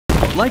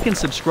Like and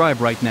subscribe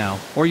right now,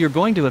 or you're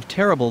going to have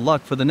terrible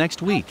luck for the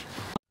next week.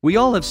 We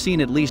all have seen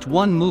at least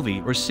one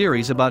movie or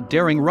series about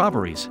daring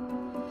robberies.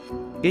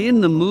 In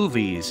the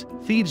movies,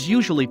 thieves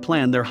usually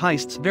plan their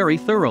heists very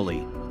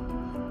thoroughly.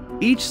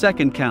 Each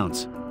second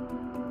counts.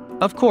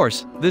 Of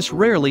course, this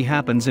rarely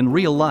happens in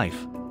real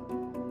life.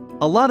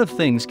 A lot of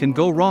things can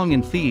go wrong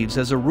and thieves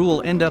as a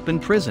rule end up in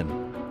prison.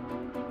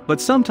 But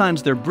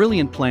sometimes their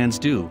brilliant plans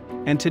do,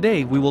 and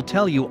today we will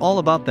tell you all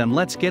about them.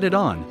 Let's get it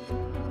on.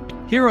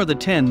 Here are the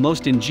 10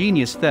 most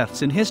ingenious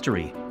thefts in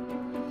history.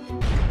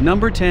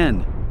 Number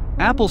 10.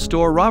 Apple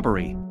Store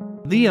Robbery.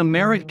 The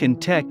American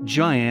tech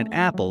giant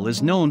Apple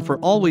is known for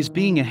always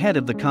being ahead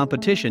of the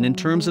competition in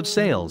terms of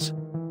sales.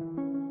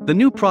 The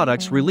new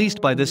products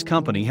released by this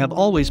company have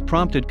always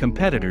prompted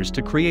competitors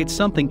to create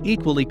something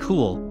equally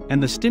cool,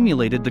 and this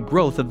stimulated the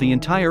growth of the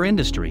entire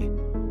industry.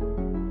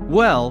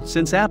 Well,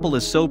 since Apple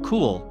is so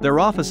cool, their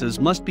offices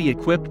must be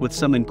equipped with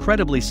some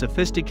incredibly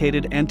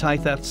sophisticated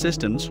anti-theft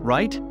systems,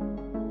 right?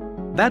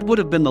 That would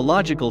have been the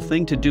logical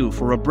thing to do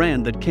for a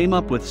brand that came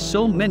up with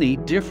so many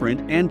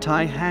different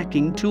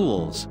anti-hacking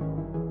tools.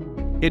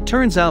 It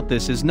turns out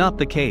this is not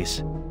the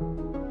case.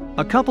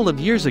 A couple of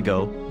years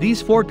ago,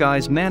 these 4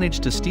 guys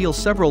managed to steal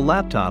several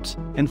laptops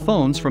and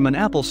phones from an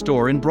Apple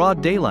store in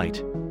broad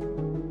daylight.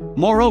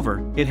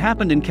 Moreover, it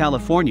happened in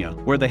California,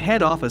 where the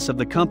head office of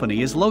the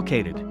company is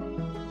located.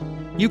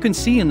 You can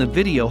see in the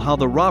video how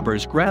the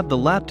robbers grabbed the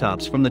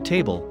laptops from the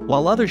table,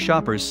 while other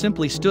shoppers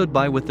simply stood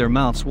by with their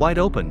mouths wide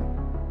open.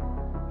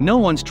 No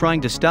one's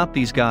trying to stop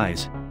these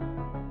guys.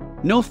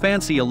 No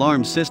fancy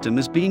alarm system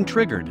is being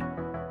triggered.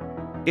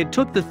 It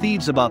took the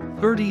thieves about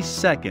 30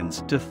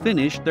 seconds to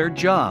finish their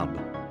job.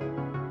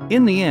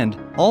 In the end,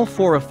 all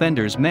 4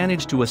 offenders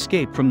managed to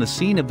escape from the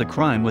scene of the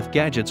crime with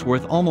gadgets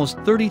worth almost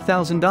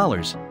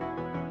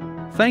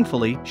 $30,000.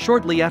 Thankfully,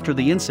 shortly after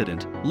the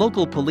incident,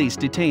 local police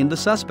detained the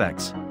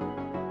suspects.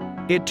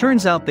 It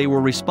turns out they were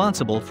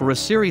responsible for a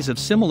series of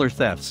similar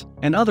thefts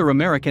and other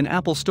American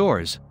Apple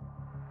stores.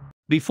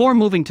 Before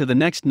moving to the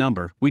next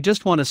number, we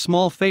just want a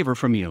small favor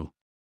from you.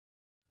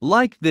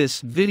 Like this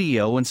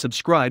video and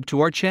subscribe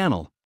to our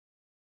channel.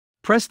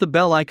 Press the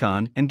bell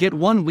icon and get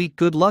 1 week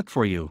good luck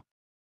for you.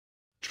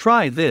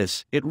 Try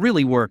this, it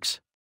really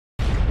works.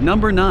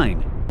 Number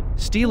 9.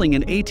 Stealing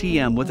an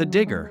ATM with a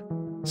digger.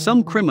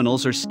 Some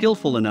criminals are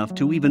skillful enough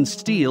to even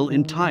steal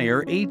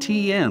entire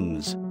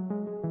ATMs.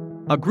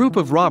 A group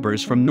of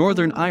robbers from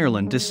Northern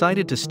Ireland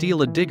decided to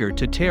steal a digger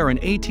to tear an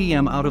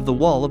ATM out of the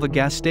wall of a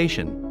gas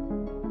station.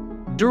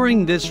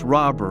 During this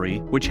robbery,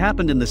 which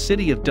happened in the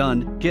city of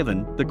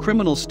Dungiven, the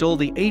criminals stole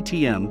the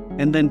ATM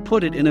and then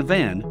put it in a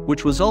van,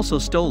 which was also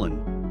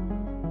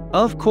stolen.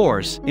 Of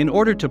course, in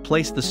order to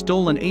place the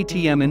stolen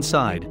ATM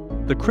inside,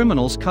 the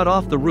criminals cut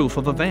off the roof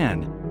of a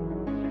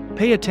van.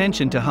 Pay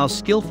attention to how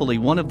skillfully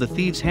one of the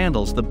thieves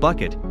handles the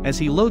bucket as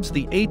he loads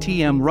the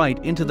ATM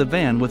right into the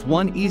van with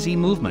one easy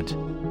movement.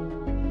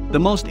 The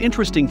most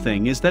interesting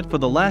thing is that for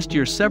the last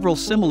year several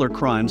similar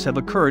crimes have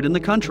occurred in the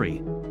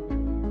country.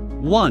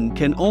 One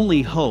can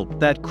only hope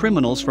that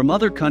criminals from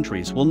other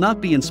countries will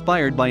not be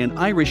inspired by an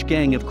Irish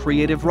gang of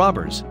creative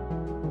robbers.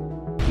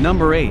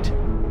 Number 8.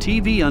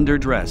 TV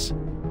underdress.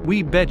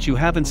 We bet you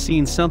haven't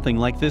seen something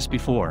like this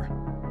before.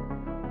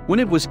 When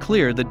it was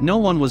clear that no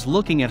one was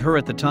looking at her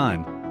at the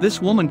time,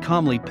 this woman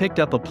calmly picked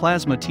up a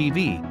plasma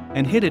TV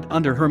and hid it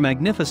under her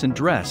magnificent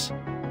dress.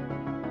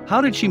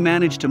 How did she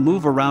manage to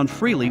move around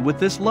freely with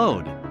this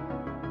load?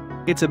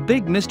 It's a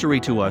big mystery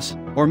to us,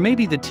 or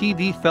maybe the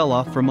TV fell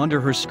off from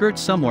under her skirt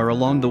somewhere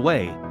along the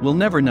way, we'll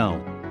never know.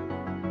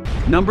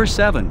 Number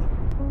 7.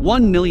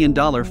 $1 million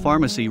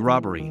pharmacy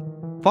robbery.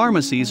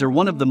 Pharmacies are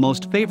one of the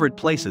most favorite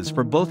places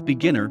for both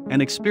beginner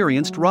and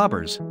experienced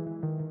robbers.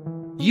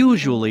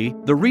 Usually,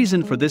 the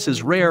reason for this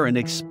is rare and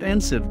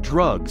expensive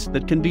drugs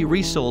that can be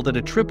resold at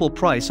a triple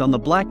price on the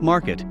black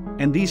market,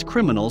 and these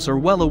criminals are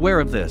well aware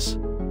of this.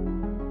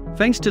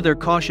 Thanks to their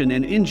caution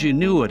and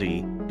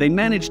ingenuity, they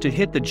managed to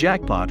hit the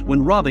jackpot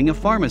when robbing a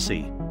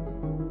pharmacy.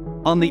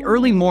 On the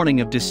early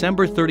morning of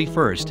December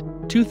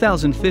 31,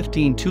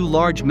 2015, 2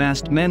 large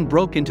masked men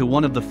broke into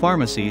one of the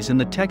pharmacies in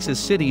the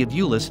Texas city of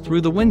Euless through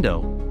the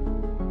window.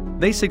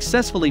 They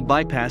successfully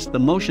bypassed the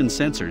motion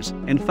sensors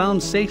and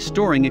found safe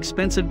storing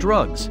expensive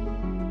drugs.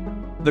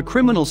 The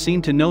criminals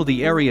seemed to know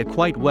the area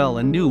quite well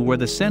and knew where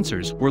the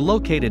sensors were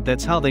located.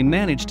 That's how they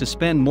managed to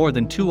spend more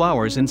than 2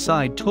 hours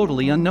inside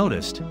totally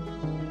unnoticed.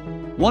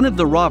 One of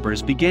the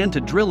robbers began to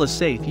drill a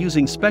safe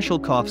using special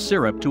cough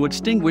syrup to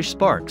extinguish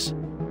sparks.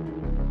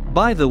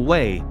 By the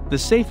way, the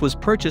safe was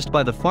purchased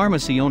by the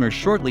pharmacy owner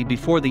shortly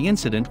before the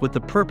incident with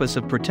the purpose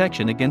of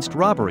protection against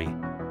robbery.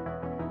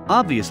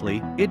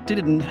 Obviously, it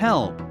didn't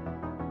help.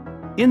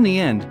 In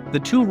the end, the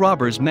 2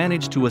 robbers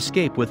managed to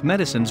escape with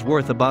medicines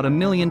worth about $1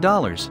 million.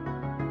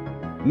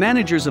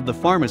 Managers of the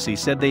pharmacy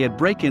said they had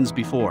break-ins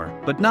before,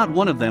 but not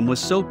one of them was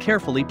so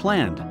carefully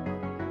planned.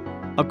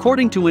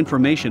 According to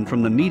information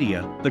from the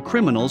media, the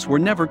criminals were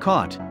never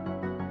caught.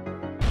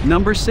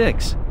 Number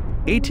 6.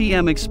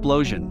 ATM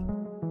explosion.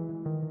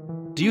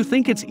 Do you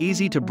think it's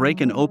easy to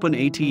break an open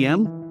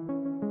ATM?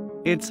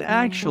 It's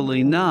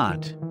actually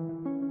not.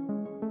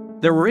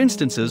 There were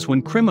instances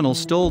when criminals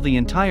stole the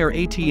entire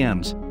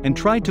ATMs and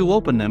tried to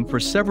open them for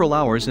several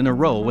hours in a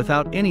row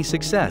without any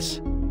success.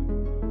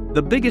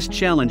 The biggest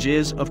challenge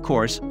is, of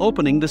course,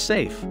 opening the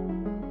safe.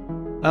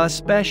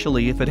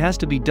 Especially if it has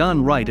to be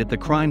done right at the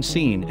crime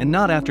scene and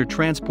not after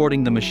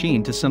transporting the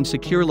machine to some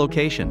secure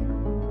location.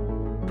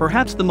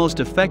 Perhaps the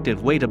most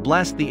effective way to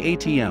blast the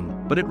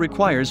ATM, but it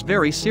requires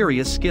very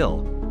serious skill.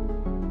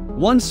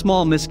 One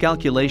small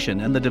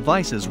miscalculation and the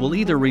devices will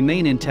either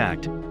remain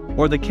intact,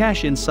 or the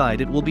cash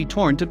inside it will be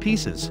torn to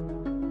pieces.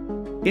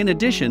 In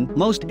addition,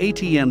 most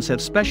ATMs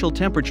have special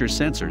temperature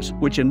sensors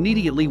which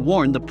immediately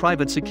warn the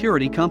private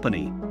security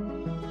company.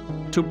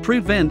 To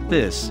prevent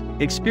this,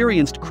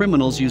 experienced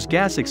criminals use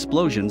gas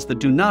explosions that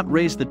do not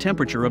raise the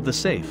temperature of the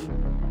safe.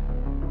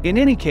 In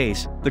any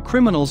case, the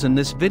criminals in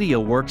this video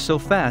work so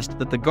fast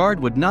that the guard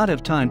would not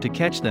have time to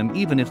catch them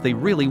even if they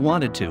really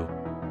wanted to.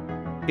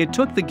 It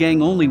took the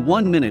gang only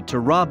 1 minute to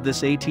rob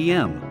this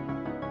ATM.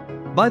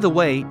 By the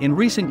way, in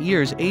recent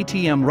years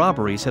ATM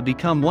robberies have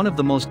become one of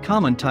the most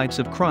common types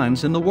of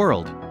crimes in the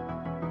world.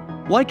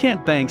 Why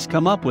can't banks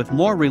come up with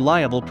more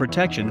reliable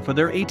protection for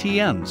their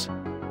ATMs?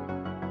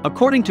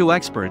 According to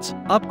experts,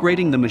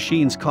 upgrading the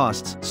machines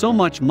costs so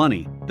much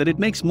money that it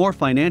makes more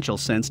financial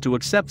sense to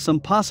accept some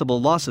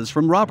possible losses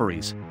from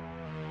robberies.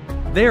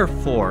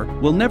 Therefore,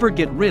 we'll never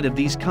get rid of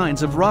these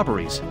kinds of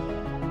robberies.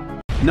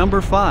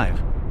 Number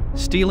 5.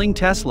 Stealing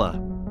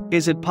Tesla.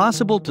 Is it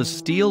possible to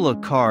steal a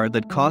car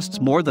that costs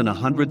more than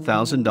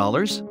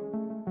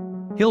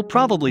 $100,000? He'll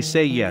probably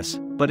say yes,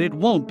 but it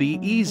won't be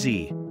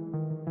easy.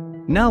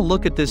 Now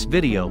look at this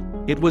video.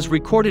 It was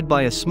recorded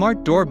by a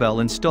smart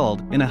doorbell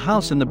installed in a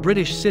house in the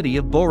British city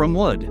of Boreham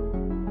Wood.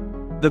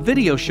 The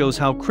video shows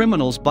how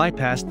criminals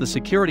bypassed the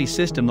security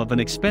system of an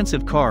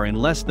expensive car in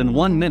less than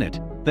 1 minute,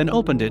 then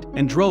opened it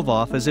and drove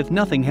off as if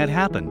nothing had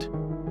happened.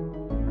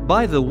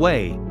 By the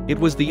way, it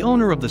was the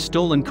owner of the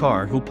stolen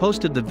car who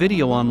posted the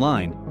video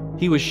online.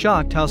 He was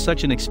shocked how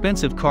such an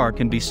expensive car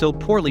can be so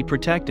poorly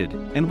protected,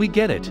 and we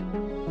get it.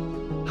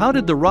 How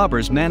did the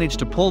robbers manage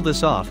to pull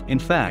this off? In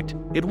fact,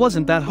 it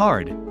wasn't that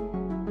hard.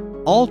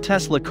 All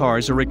Tesla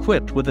cars are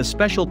equipped with a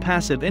special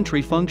passive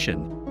entry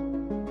function.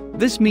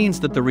 This means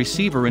that the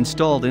receiver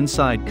installed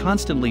inside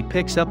constantly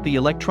picks up the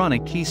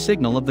electronic key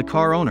signal of the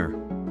car owner.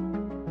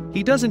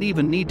 He doesn't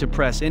even need to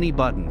press any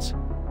buttons.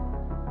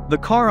 The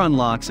car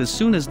unlocks as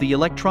soon as the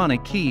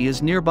electronic key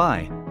is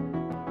nearby.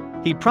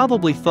 He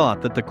probably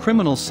thought that the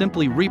criminals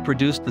simply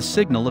reproduced the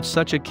signal of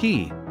such a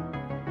key.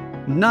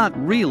 Not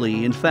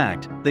really, in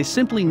fact, they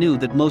simply knew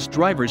that most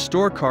drivers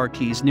store car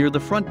keys near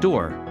the front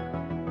door.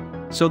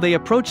 So they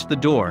approached the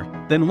door,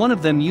 then one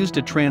of them used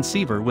a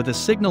transceiver with a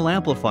signal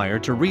amplifier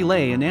to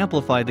relay and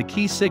amplify the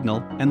key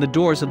signal, and the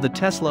doors of the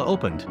Tesla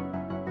opened.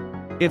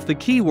 If the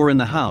key were in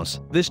the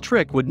house, this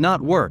trick would not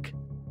work.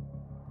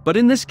 But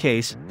in this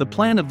case, the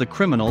plan of the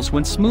criminals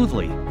went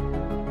smoothly.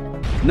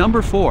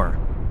 Number 4.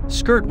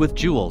 Skirt with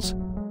jewels.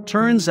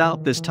 Turns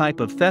out this type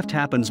of theft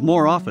happens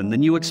more often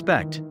than you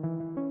expect.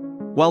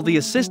 While the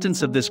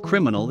assistance of this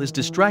criminal is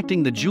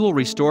distracting the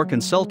jewelry store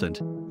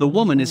consultant, the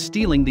woman is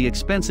stealing the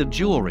expensive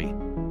jewelry.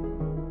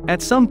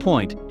 At some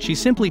point, she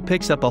simply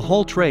picks up a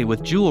whole tray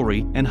with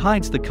jewelry and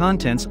hides the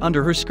contents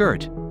under her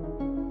skirt.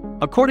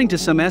 According to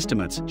some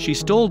estimates, she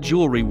stole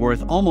jewelry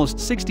worth almost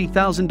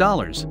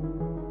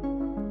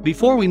 $60,000.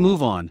 Before we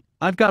move on,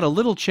 I've got a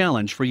little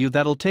challenge for you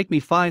that'll take me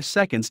 5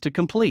 seconds to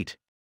complete.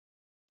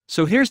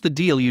 So here's the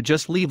deal: you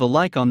just leave a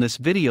like on this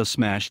video,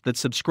 smash that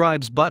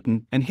subscribes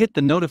button and hit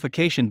the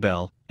notification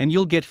bell, and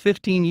you'll get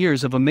 15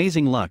 years of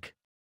amazing luck.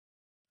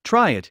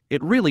 Try it,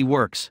 it really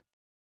works.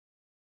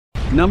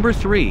 Number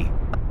 3.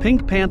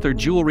 Pink Panther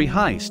Jewelry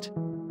Heist.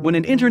 When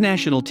an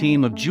international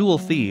team of jewel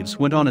thieves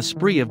went on a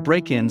spree of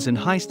break-ins and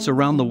heists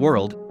around the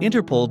world,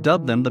 Interpol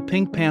dubbed them the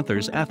Pink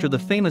Panthers after the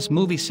famous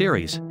movie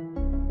series.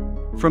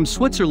 From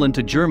Switzerland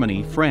to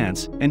Germany,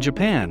 France, and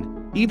Japan,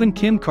 even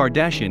Kim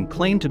Kardashian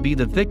claimed to be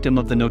the victim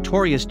of the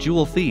notorious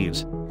jewel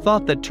thieves,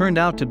 thought that turned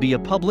out to be a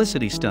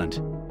publicity stunt.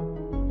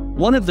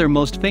 One of their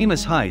most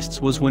famous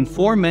heists was when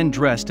 4 men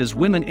dressed as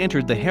women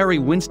entered the Harry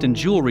Winston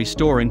jewelry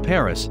store in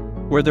Paris,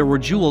 where there were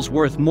jewels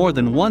worth more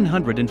than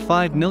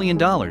 $105 million.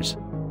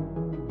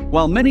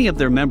 While many of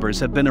their members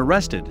have been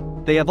arrested,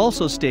 they have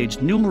also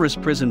staged numerous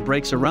prison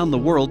breaks around the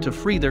world to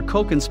free their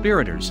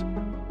co-conspirators.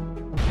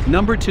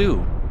 Number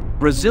 2.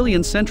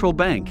 Brazilian Central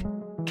Bank.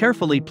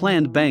 Carefully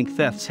planned bank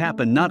thefts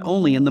happen not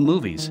only in the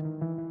movies.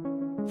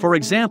 For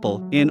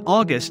example, in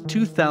August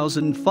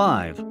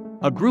 2005,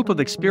 a group of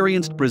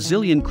experienced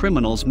Brazilian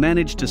criminals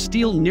managed to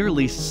steal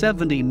nearly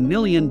 $70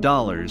 million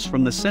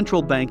from the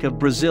Central Bank of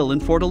Brazil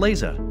in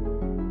Fortaleza.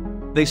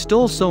 They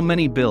stole so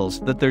many bills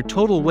that their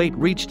total weight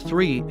reached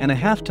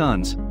 3.5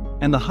 tons,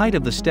 and the height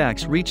of the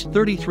stacks reached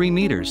 33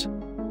 meters.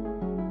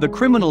 The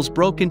criminals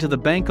broke into the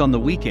bank on the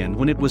weekend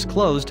when it was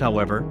closed.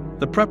 However,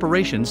 the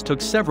preparations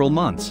took several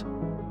months.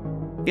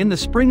 In the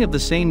spring of the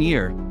same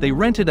year, they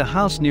rented a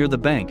house near the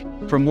bank,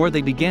 from where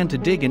they began to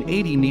dig an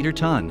 80-meter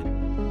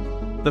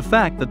tunnel. The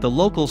fact that the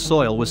local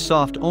soil was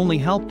soft only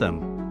helped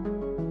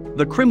them.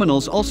 The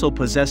criminals also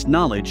possessed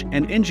knowledge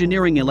and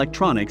engineering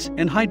electronics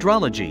and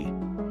hydrology.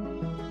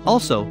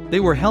 Also, they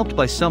were helped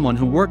by someone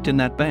who worked in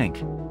that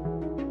bank.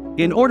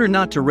 In order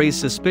not to raise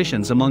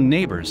suspicions among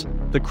neighbors,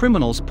 the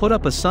criminals put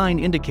up a sign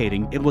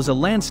indicating it was a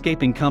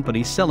landscaping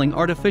company selling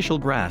artificial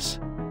grass.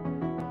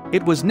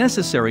 It was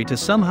necessary to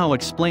somehow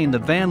explain the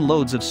van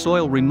loads of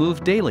soil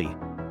removed daily.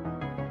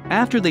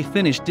 After they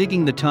finished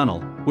digging the tunnel,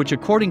 which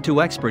according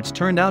to experts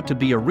turned out to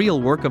be a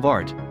real work of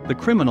art, the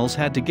criminals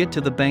had to get to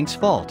the bank's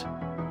vault.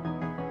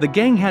 The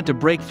gang had to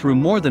break through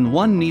more than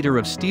 1 meter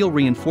of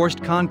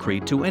steel-reinforced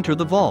concrete to enter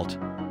the vault.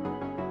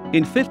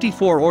 In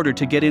 54 order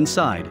to get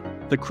inside,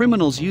 the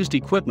criminals used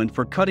equipment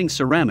for cutting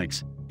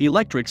ceramics,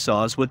 electric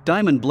saws with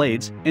diamond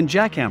blades, and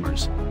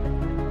jackhammers.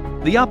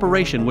 The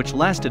operation, which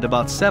lasted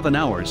about 7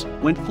 hours,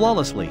 went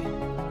flawlessly.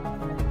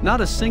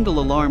 Not a single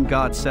alarm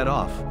got set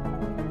off.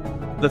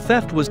 The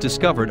theft was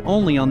discovered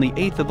only on the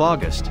 8th of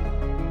August.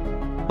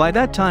 By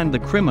that time the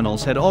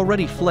criminals had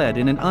already fled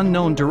in an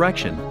unknown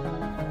direction.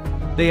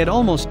 They had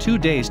almost 2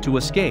 days to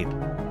escape.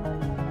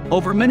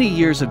 Over many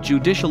years of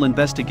judicial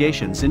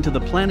investigations into the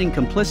planning,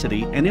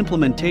 complicity, and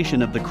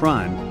implementation of the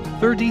crime,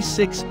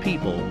 36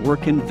 people were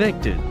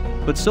convicted,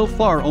 but so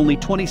far only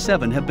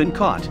 27 have been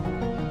caught.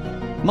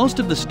 Most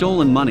of the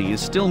stolen money is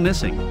still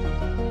missing.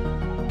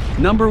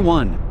 Number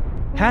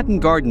 1. Hatton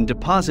Garden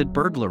Deposit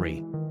Burglary.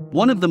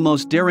 One of the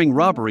most daring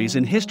robberies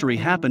in history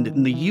happened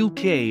in the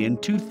UK in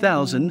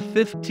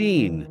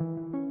 2015.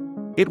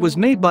 It was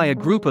made by a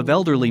group of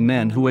elderly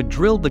men who had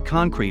drilled the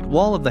concrete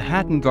wall of the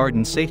Hatton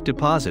Garden safe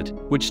deposit,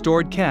 which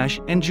stored cash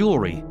and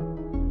jewelry.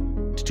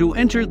 To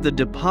enter the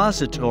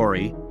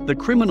depository, the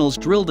criminals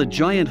drilled a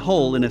giant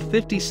hole in a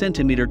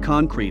 50-centimeter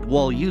concrete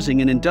wall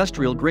using an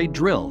industrial-grade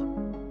drill.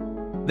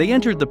 They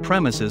entered the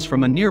premises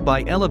from a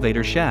nearby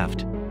elevator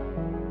shaft.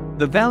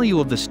 The value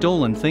of the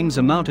stolen things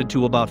amounted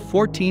to about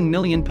 £14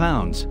 million.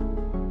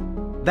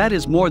 That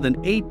is more than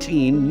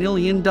 $18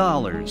 million.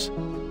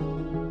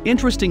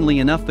 Interestingly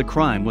enough, the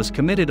crime was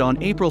committed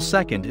on April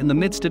 2nd in the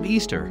midst of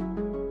Easter.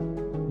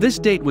 This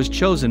date was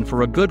chosen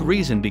for a good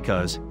reason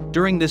because,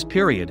 during this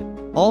period,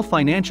 all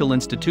financial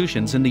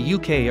institutions in the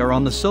UK are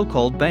on the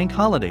so-called bank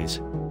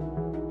holidays.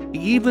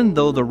 Even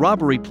though the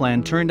robbery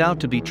plan turned out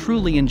to be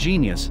truly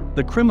ingenious,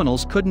 the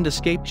criminals couldn't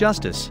escape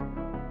justice.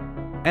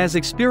 As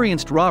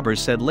experienced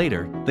robbers said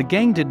later, the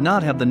gang did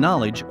not have the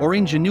knowledge or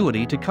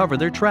ingenuity to cover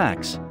their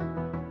tracks.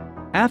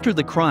 After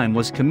the crime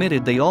was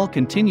committed, they all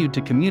continued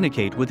to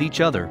communicate with each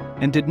other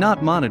and did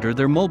not monitor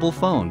their mobile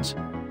phones.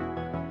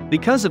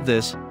 Because of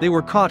this, they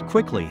were caught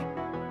quickly.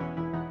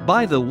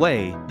 By the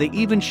way, they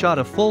even shot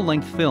a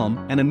full-length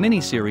film and a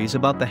miniseries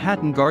about the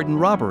Hatton Garden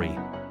robbery.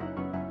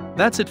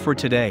 That's it for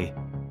today.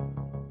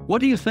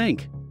 What do you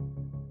think?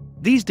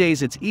 These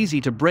days it's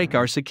easy to break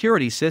our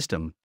security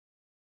system.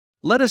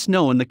 Let us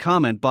know in the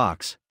comment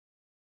box.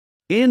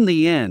 In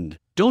the end,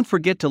 don't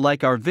forget to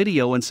like our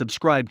video and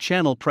subscribe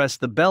channel, press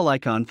the bell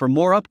icon for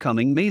more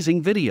upcoming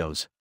amazing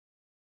videos.